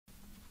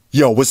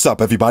Yo, what's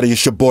up everybody?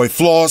 It's your boy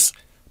Floss,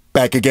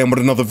 back again with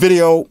another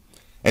video.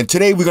 And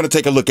today we're going to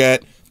take a look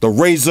at the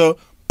Razer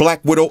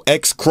BlackWidow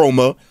X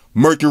Chroma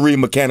Mercury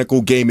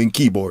Mechanical Gaming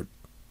Keyboard.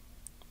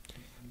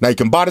 Now you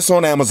can buy this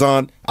on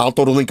Amazon. I'll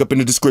throw the link up in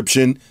the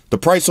description. The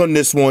price on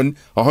this one,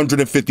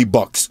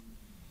 $150.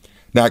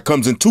 Now it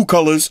comes in two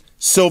colors,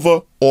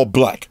 silver or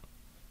black.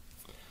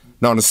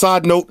 Now on a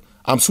side note,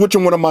 I'm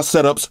switching one of my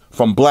setups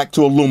from black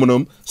to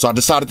aluminum, so I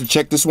decided to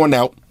check this one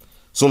out.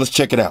 So let's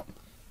check it out.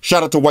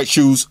 Shout out to White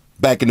Shoes,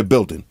 back in the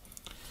building.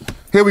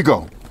 Here we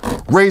go.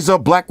 Razer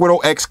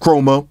BlackWidow X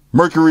Chroma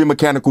Mercury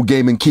Mechanical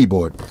Gaming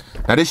Keyboard.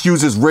 Now this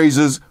uses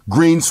Razer's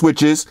green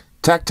switches,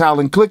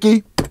 tactile and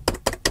clicky.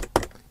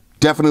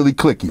 Definitely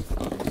clicky.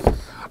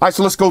 All right,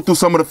 so let's go through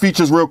some of the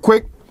features real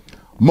quick.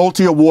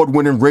 Multi-award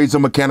winning Razer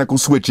Mechanical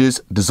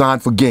Switches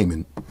designed for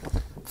gaming.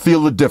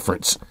 Feel the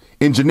difference.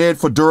 Engineered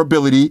for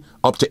durability,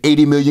 up to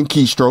 80 million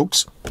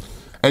keystrokes.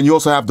 And you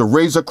also have the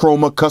Razer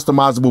Chroma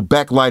customizable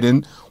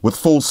backlighting with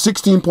full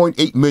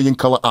 16.8 million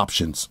color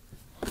options.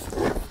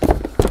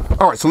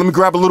 All right, so let me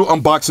grab a little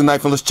unboxing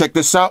knife and let's check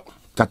this out.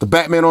 Got the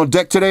Batman on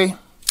deck today.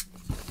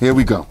 Here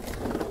we go.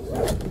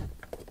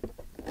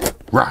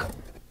 Rah.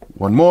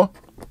 One more.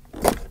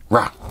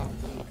 Rah.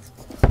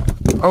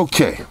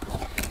 Okay.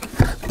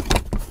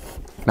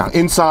 Now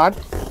inside,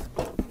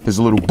 here's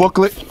a little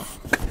booklet.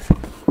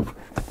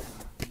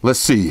 Let's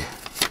see.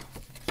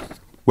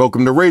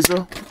 Welcome to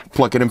Razer.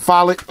 Plug it and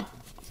file it.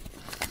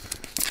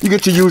 You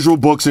get your usual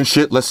books and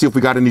shit. Let's see if we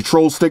got any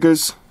troll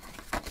stickers.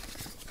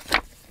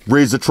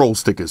 Razer troll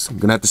stickers. I'm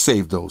gonna have to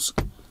save those.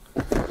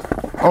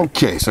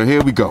 Okay, so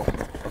here we go.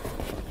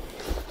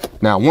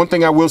 Now, one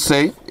thing I will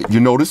say, you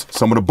notice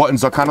some of the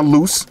buttons are kind of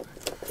loose.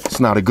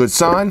 It's not a good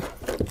sign,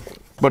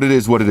 but it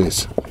is what it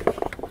is.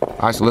 All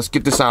right, so let's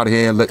get this out of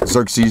here and let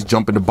Xerxes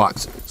jump in the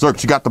box.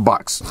 Xerx, you got the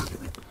box.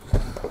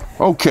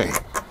 Okay.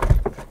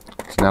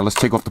 So now let's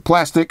take off the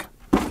plastic.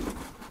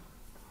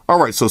 All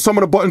right, so some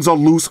of the buttons are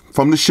loose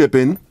from the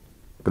shipping,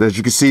 but as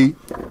you can see,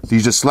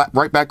 these just slap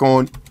right back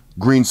on,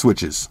 green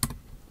switches.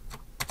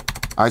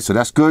 All right, so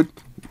that's good.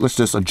 Let's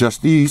just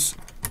adjust these.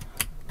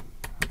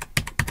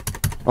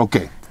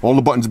 Okay, all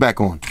the buttons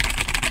back on.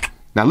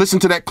 Now listen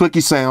to that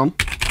clicky sound.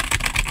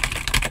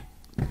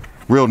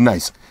 Real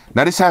nice.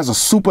 Now this has a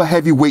super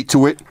heavy weight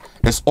to it.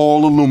 It's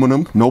all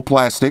aluminum, no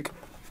plastic.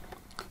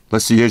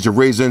 Let's see, here's your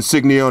Razer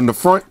insignia on the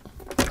front.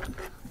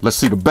 Let's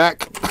see the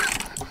back.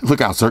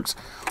 Look out, Xerx.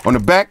 On the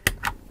back,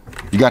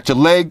 you got your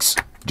legs,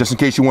 just in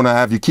case you want to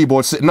have your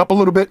keyboard sitting up a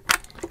little bit.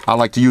 I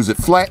like to use it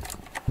flat.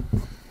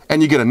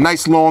 And you get a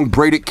nice long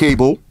braided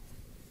cable,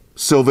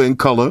 silver in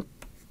color,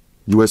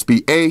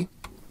 USB-A.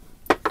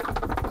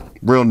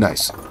 Real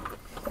nice.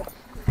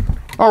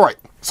 All right,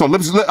 so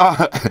let's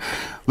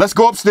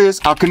go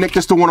upstairs. I'll connect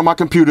this to one of my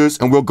computers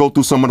and we'll go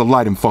through some of the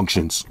lighting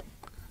functions.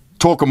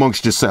 Talk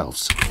amongst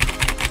yourselves.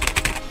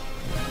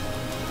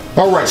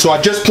 All right, so I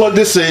just plugged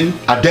this in.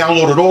 I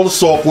downloaded all the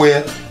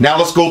software. Now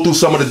let's go through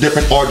some of the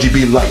different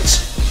RGB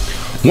lights.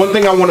 One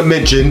thing I want to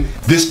mention,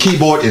 this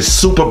keyboard is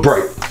super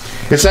bright.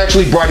 It's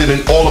actually brighter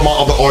than all of my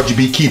other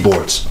RGB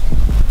keyboards.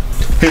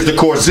 Here's the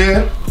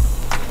Corsair,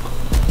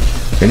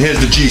 and here's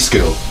the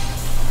G-Skill.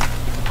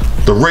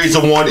 The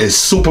Razer one is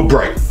super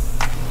bright.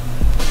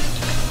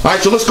 All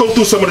right, so let's go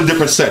through some of the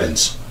different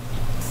settings.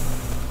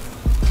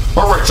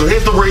 All right, so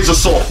here's the Razer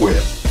software.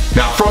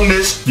 Now from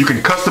this, you can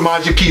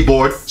customize your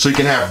keyboard so you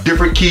can have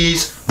different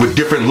keys with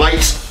different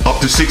lights,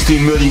 up to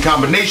 16 million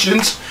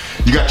combinations.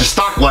 You got your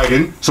stock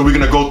lighting, so we're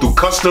gonna go through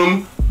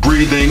custom,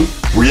 breathing,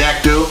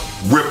 reactive,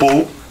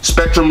 ripple,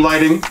 spectrum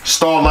lighting,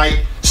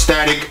 starlight,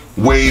 static,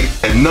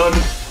 wave, and none.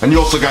 And you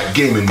also got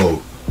gaming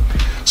mode.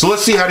 So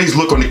let's see how these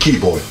look on the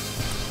keyboard.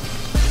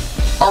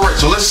 All right,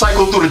 so let's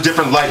cycle through the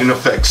different lighting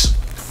effects.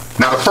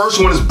 Now the first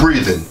one is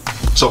breathing.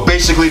 So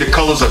basically the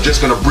colors are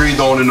just gonna breathe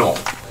on and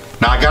off.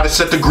 Now I gotta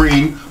set the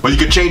green, but you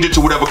can change it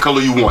to whatever color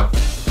you want.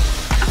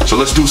 So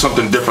let's do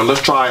something different.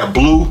 Let's try a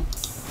blue.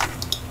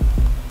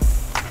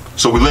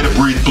 So we let it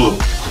breathe blue.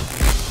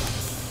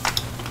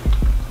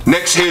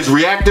 Next, here's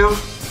reactive.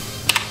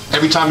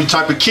 Every time you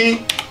type a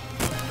key,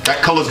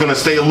 that color's gonna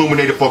stay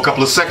illuminated for a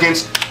couple of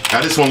seconds.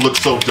 Now this one looks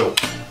so dope.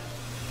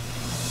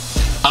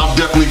 I'm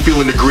definitely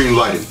feeling the green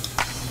lighting.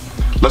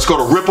 Let's go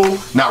to ripple.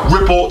 Now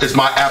ripple is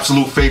my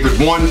absolute favorite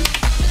one.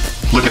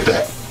 Look at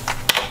that.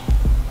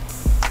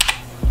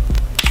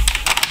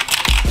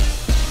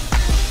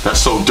 That's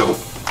so dope.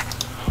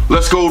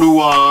 Let's go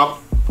to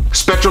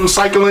spectrum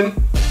cycling.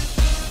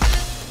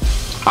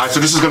 All right, so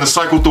this is gonna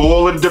cycle through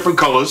all of the different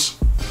colors.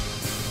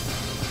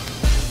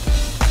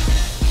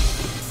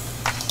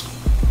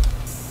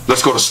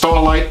 Let's go to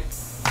starlight.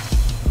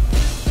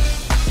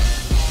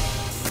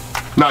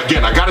 Now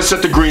again, I gotta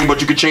set the green,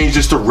 but you can change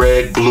this to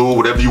red, blue,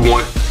 whatever you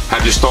want.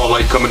 Have your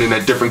starlight coming in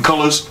at different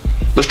colors.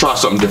 Let's try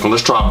something different.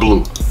 Let's try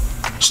blue.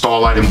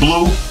 Starlight in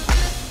blue.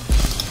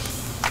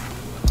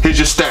 Here's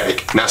your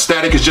static. Now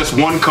static is just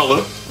one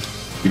color.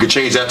 You can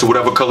change that to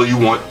whatever color you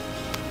want.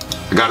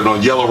 I got it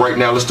on yellow right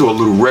now. Let's do a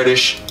little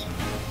reddish.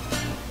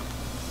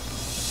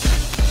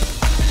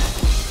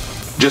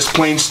 Just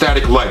plain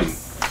static lighting.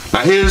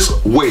 Now here's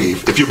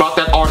wave. If you're about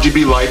that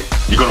RGB light,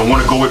 you're gonna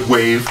wanna go with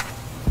wave.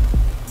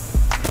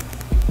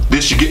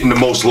 This you're getting the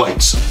most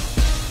lights.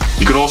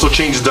 You can also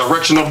change the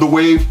direction of the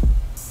wave.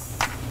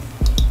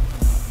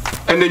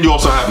 And then you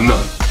also have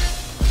none.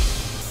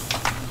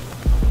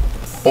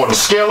 On a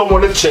scale of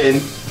 1 to 10,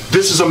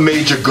 this is a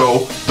major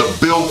go. The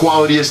build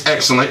quality is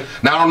excellent.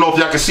 Now I don't know if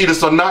y'all can see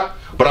this or not,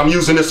 but I'm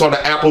using this on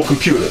the Apple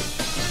computer.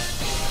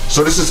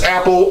 So this is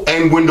Apple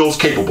and Windows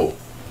capable.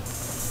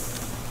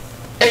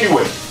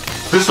 Anyway,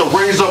 this is the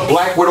Razer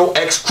BlackWidow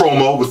X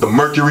Chroma with the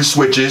Mercury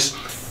switches.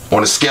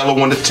 On a scale of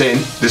 1 to 10,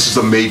 this is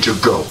a major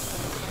go.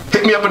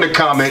 Hit me up in the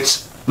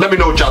comments. Let me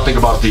know what y'all think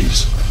about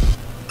these.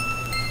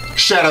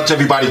 Shout out to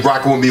everybody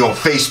rocking with me on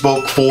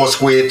Facebook,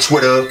 Foursquare,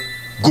 Twitter,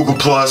 Google+.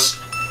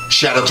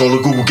 Shout out to all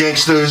the Google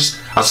gangsters.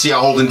 I see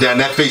y'all holding down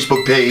that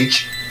Facebook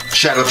page.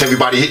 Shout out to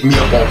everybody hitting me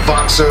up on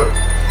Voxer.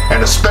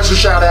 And a special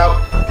shout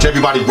out to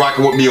everybody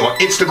rocking with me on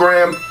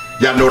Instagram.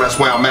 Y'all know that's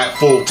where I'm at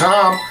full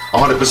time,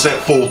 100%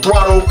 full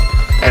throttle.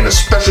 And a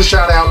special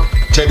shout out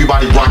to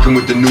everybody rocking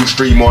with the new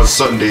stream on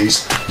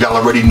Sundays. Y'all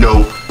already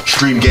know,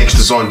 Stream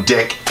Gangsters on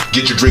deck.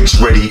 Get your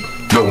drinks ready.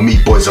 No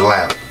meat boys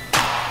allowed.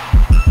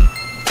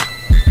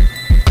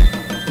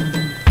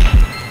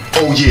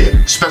 Oh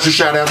yeah, special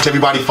shout out to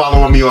everybody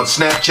following me on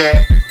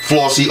Snapchat,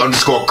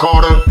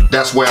 Flossy_Carter,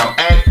 that's where I'm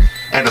at.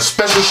 And a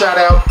special shout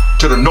out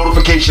to the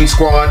notification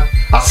squad.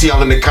 I'll see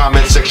y'all in the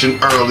comment section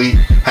early.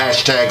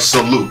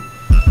 #salute.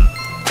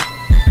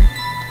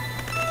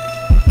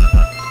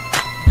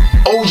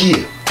 Oh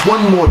yeah,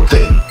 one more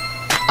thing.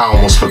 I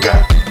almost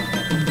forgot.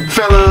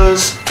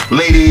 Fellas,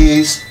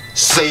 ladies,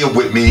 say it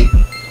with me.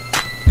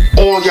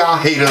 All y'all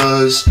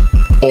haters,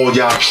 all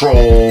y'all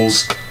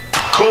trolls,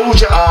 close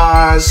your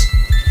eyes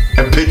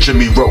and picture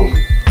me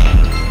rolling.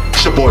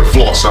 It's your boy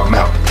Floss, I'm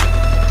out.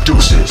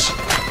 Deuces.